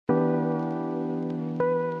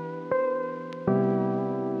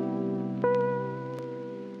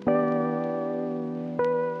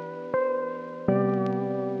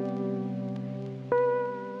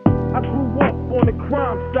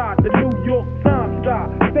side, the New York Times style.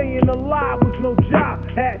 Staying alive was no job,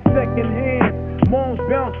 had second hands. Moms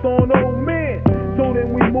bounced on old men. So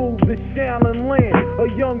then we moved to Shaolin Land. A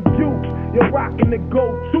young youth, you're rocking the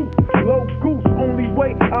go-to. Low goose, only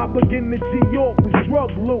way I begin to G-York was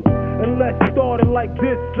drug loot. And let's start it like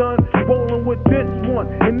this, son. Rolling with this one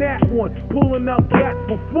and that one. Pulling out cats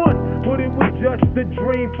for fun. But it was just a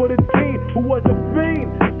dream for the teen who was a fiend.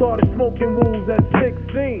 Started smoking rules at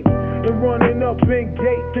 16. And running up in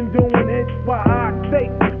gates and doing hits by high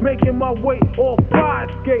stakes. Making my way off fire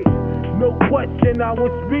skates. No question I was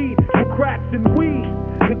speed for cracks and weed.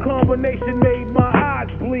 The combination made my eyes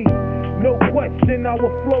bleed. No question I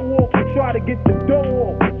would flow off and try to get the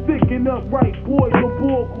dough off. Sticking up right boys on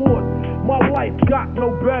bull court. My life got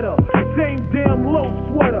no better. Same damn low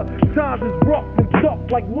sweater. Times is rough and tough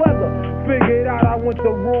like leather. Figured out I went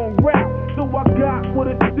the wrong route. So I got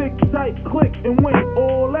with a stick tight click and went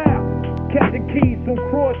all out. Catching keys from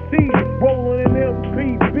cross seas. Rolling in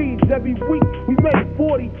MPBs every week. We made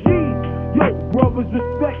 40 G's. Yo, brothers,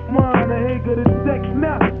 respect mine. I ain't gonna sex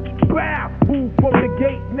now. Bow, move from the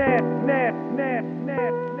gate, nah.